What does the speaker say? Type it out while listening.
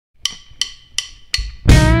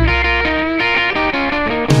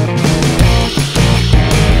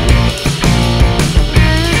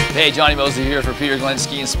Hey, Johnny Mosley here for Peter Glenn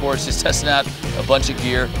Ski and Sports, just testing out a bunch of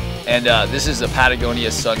gear. And this is a Patagonia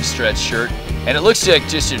Sun Stretch Shirt. And it looks like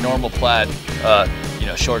just your normal plaid,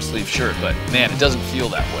 short sleeve shirt, but man, it doesn't feel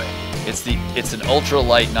that way. It's an ultra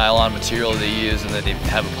light nylon material they use, and then they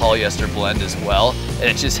have a polyester blend as well. And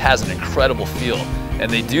it just has an incredible feel. And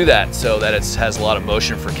they do that so that it has a lot of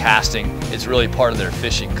motion for casting. It's really part of their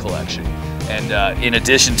fishing collection. And in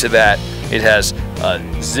addition to that, it has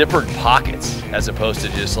zippered pockets as opposed to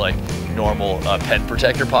just like normal pen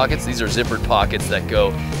protector pockets. These are zippered pockets that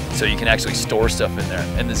go so you can actually store stuff in there.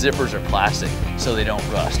 And the zippers are plastic so they don't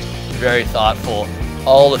rust. Very thoughtful.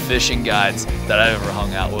 All the fishing guides that I've ever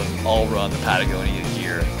hung out with all run the Patagonia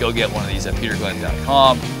gear. Go get one of these at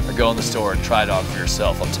peterglenn.com or go in the store and try it on for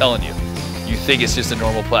yourself. I'm telling you, you think it's just a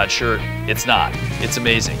normal plaid shirt. It's not. It's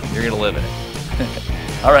amazing. You're gonna live in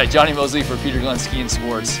it. All right, Johnny Mosley for Peter Glenn Ski and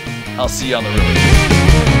Sports. I'll see you on the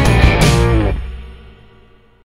road.